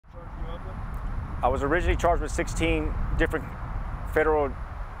I was originally charged with 16 different federal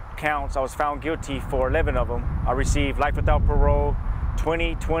counts. I was found guilty for 11 of them. I received life without parole,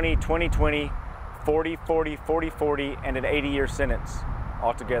 20, 20, 20, 20, 40, 40, 40, 40, and an 80-year sentence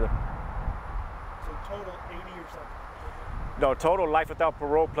altogether. So total 80 or something? No, total life without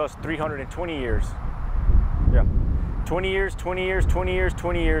parole plus 320 years. Yeah. 20 years, 20 years, 20 years,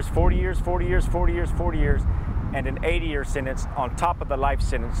 20 years, 40 years, 40 years, 40 years, 40 years, and an 80-year sentence on top of the life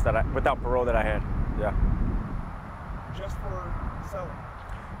sentence that without parole that I had. Yeah. Just for selling?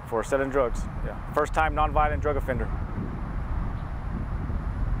 For selling drugs, yeah. First time nonviolent drug offender.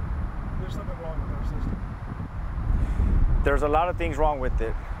 There's something wrong with our system. There's a lot of things wrong with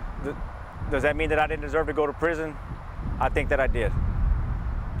it. Does that mean that I didn't deserve to go to prison? I think that I did.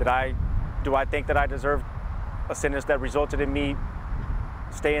 Do I think that I deserved a sentence that resulted in me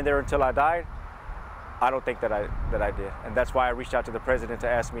staying there until I died? I don't think that I did, and that's why I reached out to the president to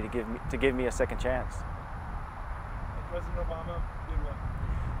ask me to give me a second chance. And President Obama did what?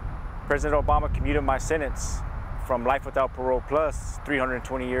 President Obama commuted my sentence from life without parole plus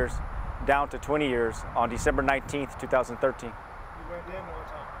 320 years down to 20 years on December 19th, 2013. You went in what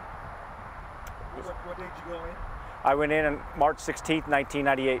time? What date did you go in? I went in on March 16th,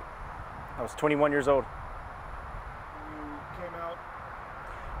 1998. I was 21 years old. You came out?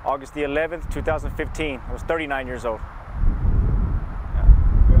 August the 11th, 2015. I was 39 years old. Yeah.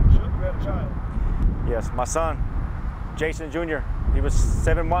 You had a child? Yes, my son, Jason Jr. He was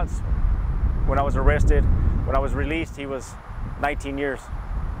 7 months when I was arrested. When I was released, he was 19 years old.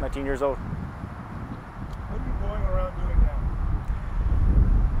 What are you going around doing now?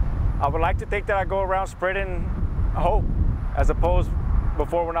 I would like to think that I go around spreading hope, as opposed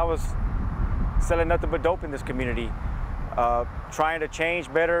before when I was selling nothing but dope in this community, trying to change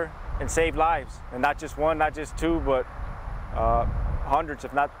better and save lives, and not just one, not just two, but hundreds,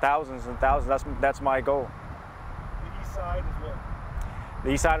 if not thousands and thousands. That's my goal. The East Side is what?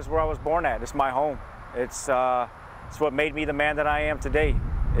 The East Side is where I was born at. It's my home. It's what made me the man that I am today.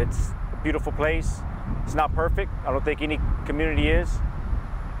 It's a beautiful place. It's not perfect. I don't think any community is,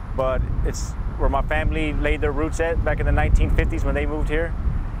 but it's where my family laid their roots at back in the 1950s when they moved here.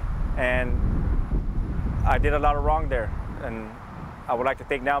 And I did a lot of wrong there, and I would like to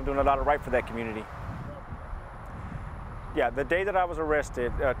think now I'm doing a lot of right for that community. Yeah, the day that I was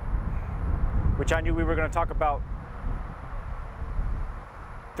arrested, which I knew we were going to talk about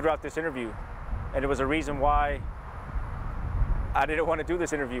throughout this interview, and it was a reason why I didn't want to do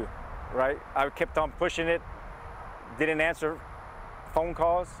this interview, right? I kept on pushing it, didn't answer phone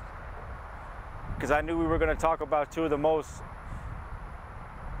calls, because I knew we were going to talk about two of the most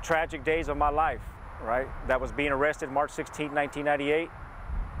tragic days of my life, right? That was being arrested March 16, 1998,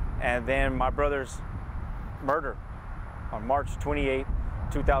 and then my brother's murder on March 28,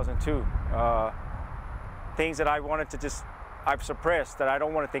 2002. Things that I wanted to I've suppressed, that I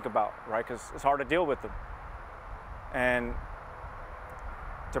don't want to think about, right? Because it's hard to deal with them. And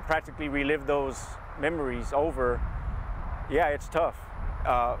to practically relive those memories over, yeah, it's tough.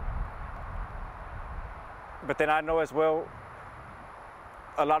 But then I know as well,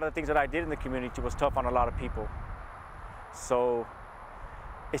 a lot of the things that I did in the community was tough on a lot of people. So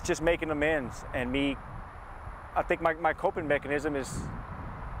it's just making amends, and I think my coping mechanism is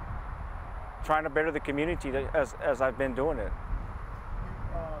trying to better the community as I've been doing it.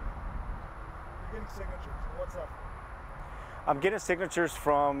 You're getting signatures. What's up? I'm getting signatures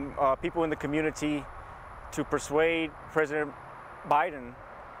from people in the community to persuade President Biden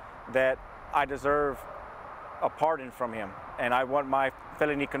that I deserve a pardon from him, and I want my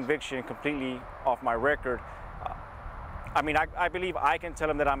felony conviction completely off my record. I mean, I believe I can tell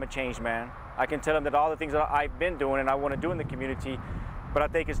him that I'm a changed man. I can tell him that all the things that I've been doing and I want to do in the community, but I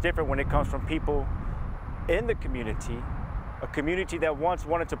think it's different when it comes from people in the community, a community that once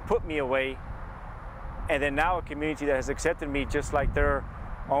wanted to put me away, and then now a community that has accepted me just like their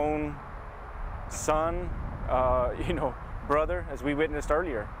own son, brother, as we witnessed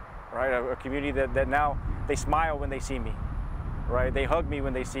earlier, right? A community that now they smile when they see me, right? They hug me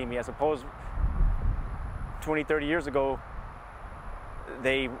when they see me, as opposed 20, 30 years ago,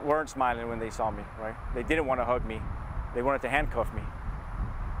 they weren't smiling when they saw me, right? They didn't want to hug me. They wanted to handcuff me.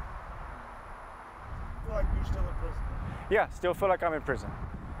 I feel like you're still in prison. Yeah, still feel like I'm in prison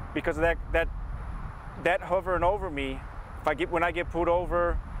because of that hovering over me. When I get pulled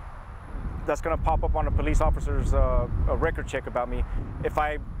over, that's going to pop up on a police officer's a record check about me. If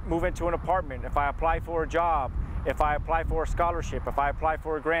I move into an apartment, if I apply for a job, if I apply for a scholarship, if I apply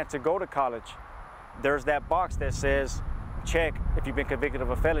for a grant to go to college, there's that box that says, check if you've been convicted of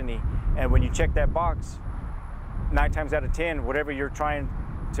a felony. And when you check that box, 9 times out of 10, whatever you're trying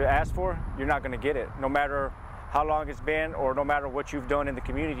to ask for, you're not going to get it, no matter how long it's been or no matter what you've done in the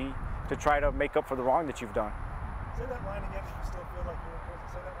community to try to make up for the wrong that you've done. Say that line again if you still feel like you're in prison.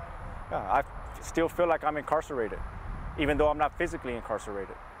 Say that line again. Yeah, I still feel like I'm incarcerated, even though I'm not physically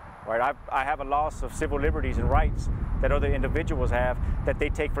incarcerated. Right? I have a loss of civil liberties and rights that other individuals have that they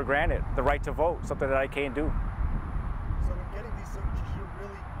take for granted. The right to vote, something that I can't do. So in getting these signatures, you're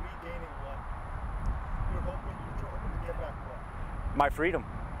really regaining what? You're hoping to get back what? My freedom.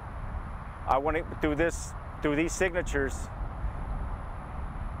 I want it through these signatures.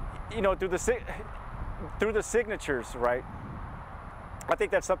 You know, through the signatures, right? I think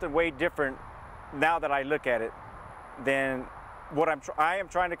that's something way different now that I look at it than what I am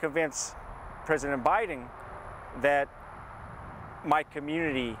trying to convince President Biden that my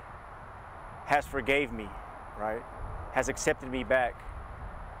community has forgave me, right? Has accepted me back.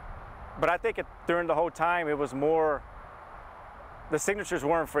 But I think during the whole time it was more, the signatures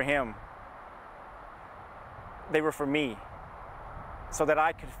weren't for him. They were for me, so that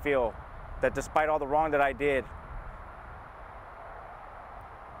I could feel that despite all the wrong that I did,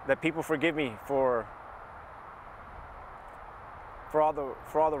 that people forgive me for all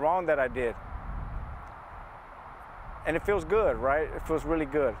the wrong that I did. And it feels good, right? It feels really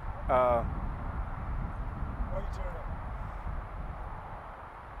good. Why are you tearing up?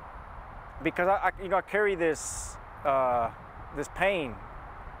 Because I carry this this pain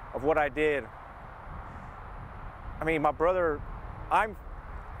of what I did. I mean, my brother, I'm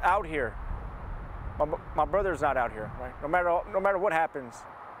out here. My brother's not out here, right? No matter what happens,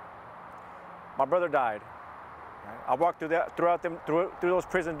 my brother died. Right? I walked through those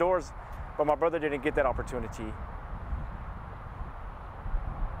prison doors, but my brother didn't get that opportunity.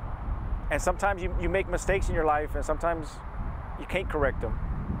 And sometimes you make mistakes in your life, and sometimes you can't correct them.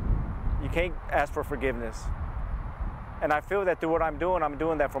 You can't ask for forgiveness. And I feel that through what I'm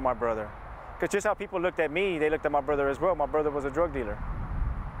doing that for my brother. Because just how people looked at me, they looked at my brother as well. My brother was a drug dealer.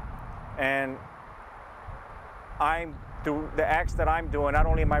 And through the acts that I'm doing, not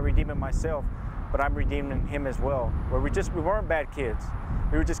only am I redeeming myself, but I'm redeeming him as well. Where we weren't bad kids.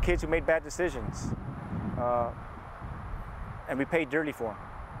 We were just kids who made bad decisions. And we paid dearly for them.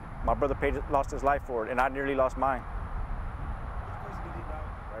 My brother lost his life for it, and I nearly lost mine.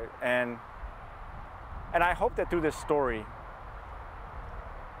 Right? And I hope that through this story,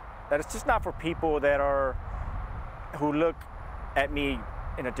 that it's just not for people who look at me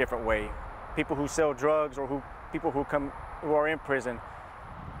in a different way. People who sell drugs or people who are in prison.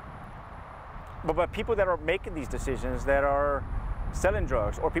 But people that are making these decisions, that are selling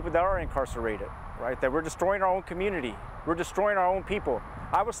drugs, or people that are incarcerated, right? That we're destroying our own community. We're destroying our own people.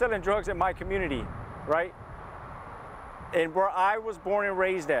 I was selling drugs in my community, right? And where I was born and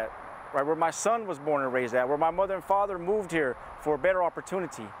raised at, right? Where my son was born and raised at, where my mother and father moved here for a better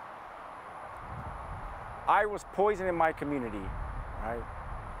opportunity. I was poisoning my community, right?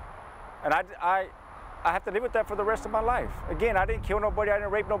 And I have to live with that for the rest of my life. Again, I didn't kill nobody, I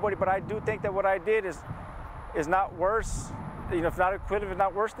didn't rape nobody, but I do think that what I did is not worse, you know, if not equivalent, if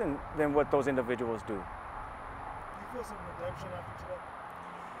not worse than what those individuals do. Do you feel some redemption after today?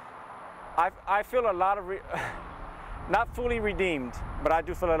 I feel a lot of, not fully redeemed, but I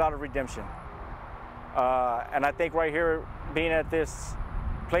do feel a lot of redemption. And I think right here, being at this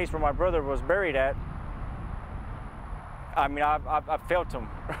place where my brother was buried at, I mean, I felt him,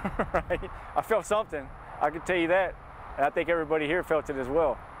 right? I felt something, I can tell you that. And I think everybody here felt it as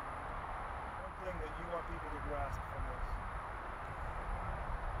well. One thing that you want people to grasp from this?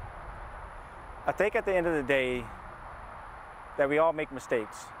 I think at the end of the day, that we all make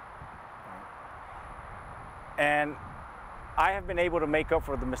mistakes. And I have been able to make up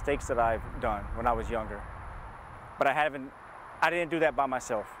for the mistakes that I've done when I was younger. But I didn't do that by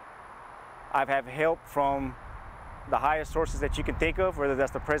myself. I've had help from the highest sources that you can think of, whether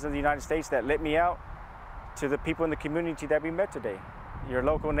that's the President of the United States that let me out, to the people in the community that we met today. Your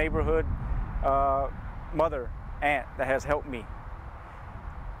local neighborhood mother, aunt that has helped me.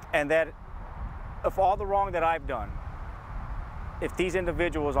 And that of all the wrong that I've done, if these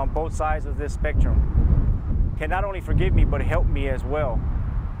individuals on both sides of this spectrum can not only forgive me, but help me as well,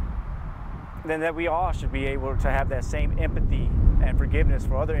 then that we all should be able to have that same empathy and forgiveness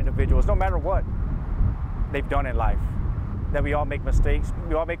for other individuals, no matter what they've done in life. That we all make mistakes,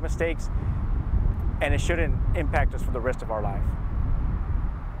 and it shouldn't impact us for the rest of our life.